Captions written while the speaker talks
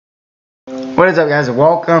What is up, guys?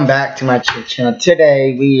 Welcome back to my channel.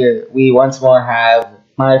 Today we once more have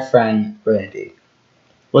my friend Randy.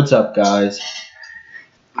 What's up, guys?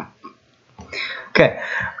 Okay.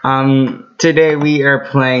 Today we are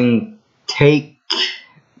playing Take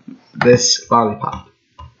This Lollipop.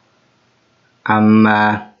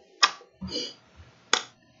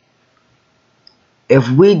 If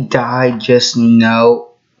we die, just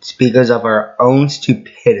know it's because of our own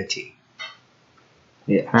stupidity.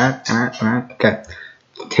 Yeah. Alright. Okay.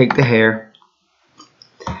 Take the hair.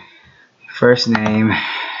 First name.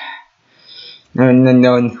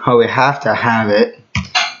 No, we have to have it.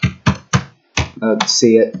 Let's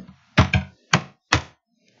see it.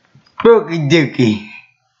 Brookie Dookie.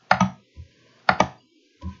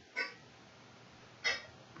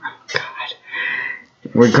 Oh, God.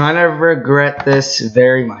 We're gonna regret this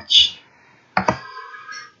very much.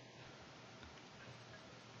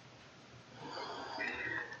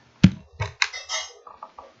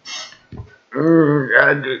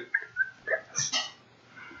 God.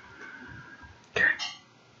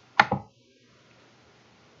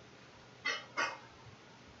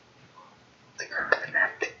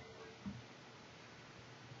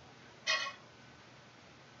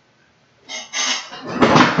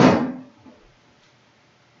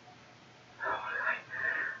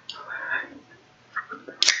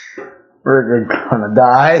 We're gonna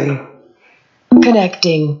die.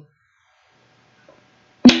 Connecting.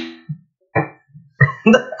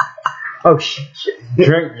 Oh shit.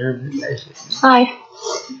 Drink. Hi.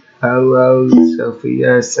 Hello,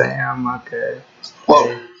 Sophia, Sam, okay.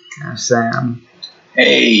 Whoa. Sam.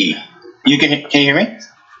 Hey. You can you hear me?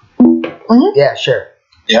 Mm-hmm. Yeah, sure.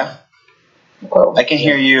 Yeah? Whoa. I can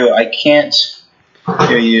hear you. I can't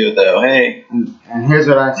hear you, though. Hey. And here's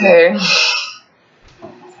what I say. Hey.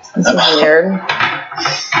 This is weird.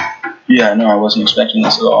 Yeah, no, I wasn't expecting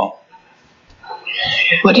this at all.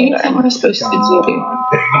 What do you think we're supposed to do?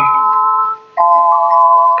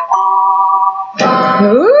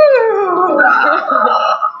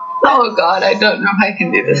 Oh god, I don't know if I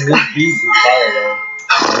can do this. So, I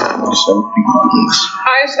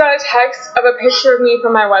just got a text of a picture of me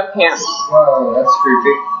from my webcam. Whoa, that's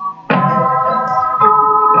creepy.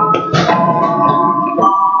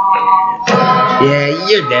 Yeah,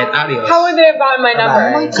 you're dead. Adios. How would they have gotten my number?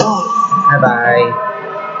 Oh my god. Bye-bye.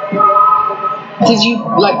 Did you,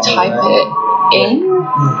 like, type it in?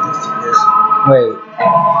 Wait.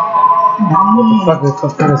 What the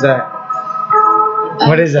fuck is that?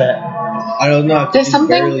 What is that? I don't know. There's I can something-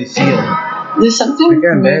 barely see it. There's something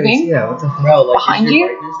moving Yeah, what the fuck? Bro, like behind is your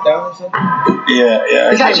you? brightness down or something?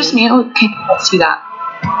 yeah. Is that just me? Or can you see that?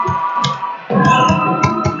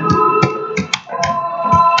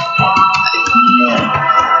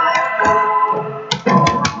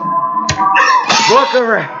 Walk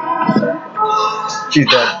over. She's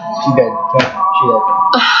dead. She's dead.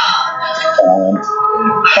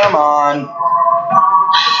 Come on.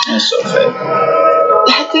 That's so fake.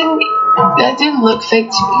 That didn't look fake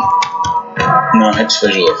to me. No, it's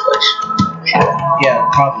visual effects. Yeah,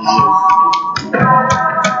 it probably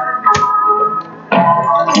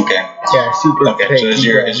Okay. Yeah, super Okay, fake. so is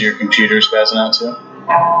your computer spazzing out too?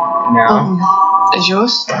 No. Is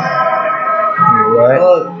yours? What? is.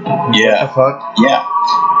 Yeah. What the fuck? Yeah.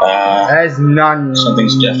 That is none.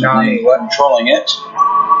 Something's definitely controlling it.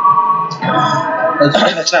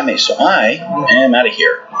 That's not me, so I am out of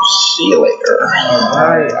here. See you later.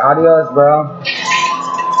 Alright, adios, bro.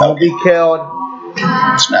 Don't be killed.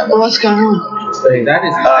 It's not Well, what's going on? Wait, that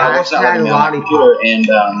is it's not letting me on the computer, and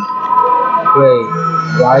Wait,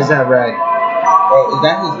 why is that red? Bro, is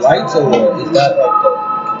that his lights or what? Is that like the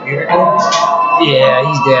computer thing? Yeah,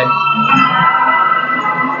 he's dead.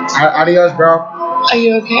 Adios, bro. Are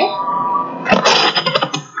you okay?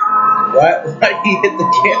 What? Why he hit the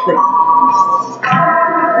camera?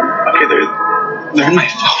 okay, they're in my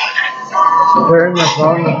phone. Where in my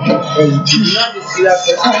phone? Wait, Did you not just see that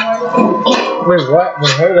person? wait, what? We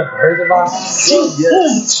heard about it?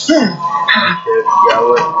 Yes. Yeah,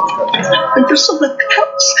 what? And there's someone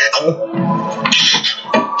else.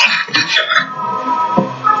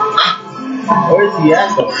 Where's he at?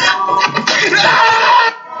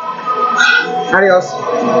 Adios.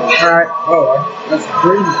 Alright. Oh, that's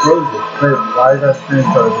pretty frozen. Wait, why is that screen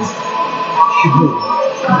frozen?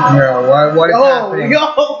 Yo, what is happening? Yo,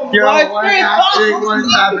 What is happening? What is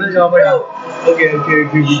happening? Oh my god. Okay,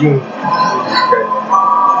 we good. Okay.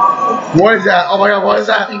 What is that? Oh my god, what is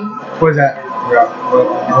that? What is that? Yeah,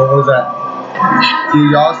 what was that? Do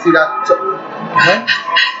y'all see that? What?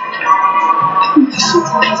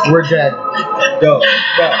 We're dead. Yo,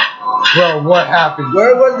 Bro, what happened?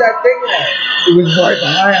 where was that thing at? It was right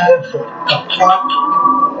behind us. The fuck? Oh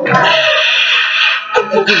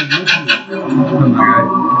my god.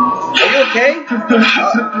 Are you okay?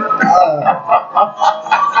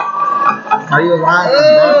 Are you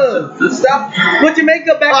alive, bro? Stop! Put your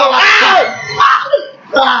makeup back on.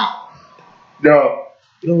 No.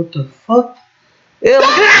 Yo, what the fuck? Ew, look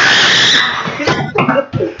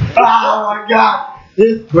at Oh my god.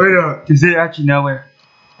 Wait up. Is it actually nowhere?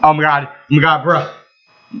 Oh my god. Oh my god, bro.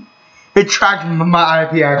 It tracked my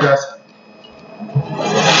IP address.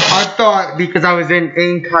 I thought because I was in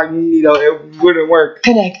incognito it wouldn't work.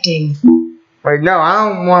 Connecting. Wait, no, I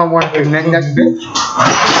don't want to connect next bitch.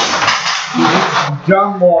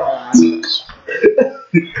 Dumb moron.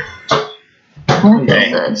 What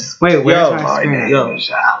is this? Wait, where's my My screen? name is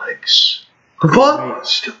Alex. What?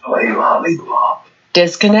 Wants to play Lollipop.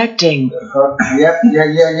 Disconnecting. Yep,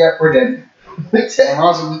 we're dead. I'm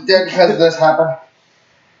also dead because this happened.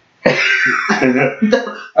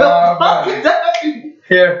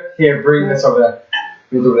 Here, bring this over there.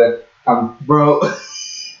 Bring it over there. bro.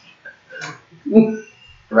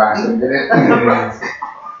 Right, did it?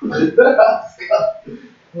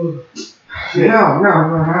 No.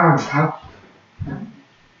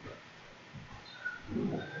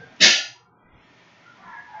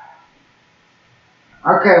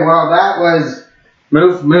 Okay, well that was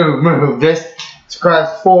move. This requires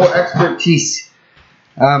full expertise.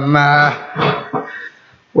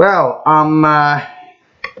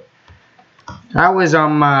 That was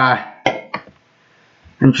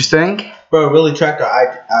interesting. Bro, really tracked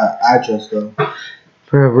our address though.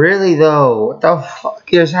 But really though, what the fuck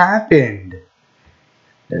has happened?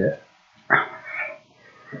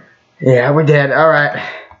 Yeah, we're dead. All right.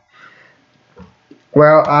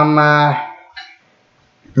 Well,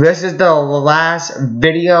 this is the last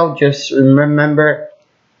video. Just remember,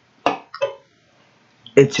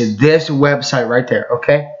 it's this website right there.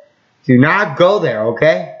 Okay. Do not go there.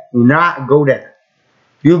 Okay. Do not go there.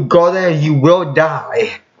 You go there, you will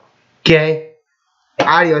die. Okay.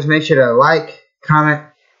 Adios. Make sure to like, comment,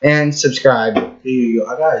 and subscribe. Here you go.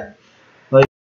 I got it.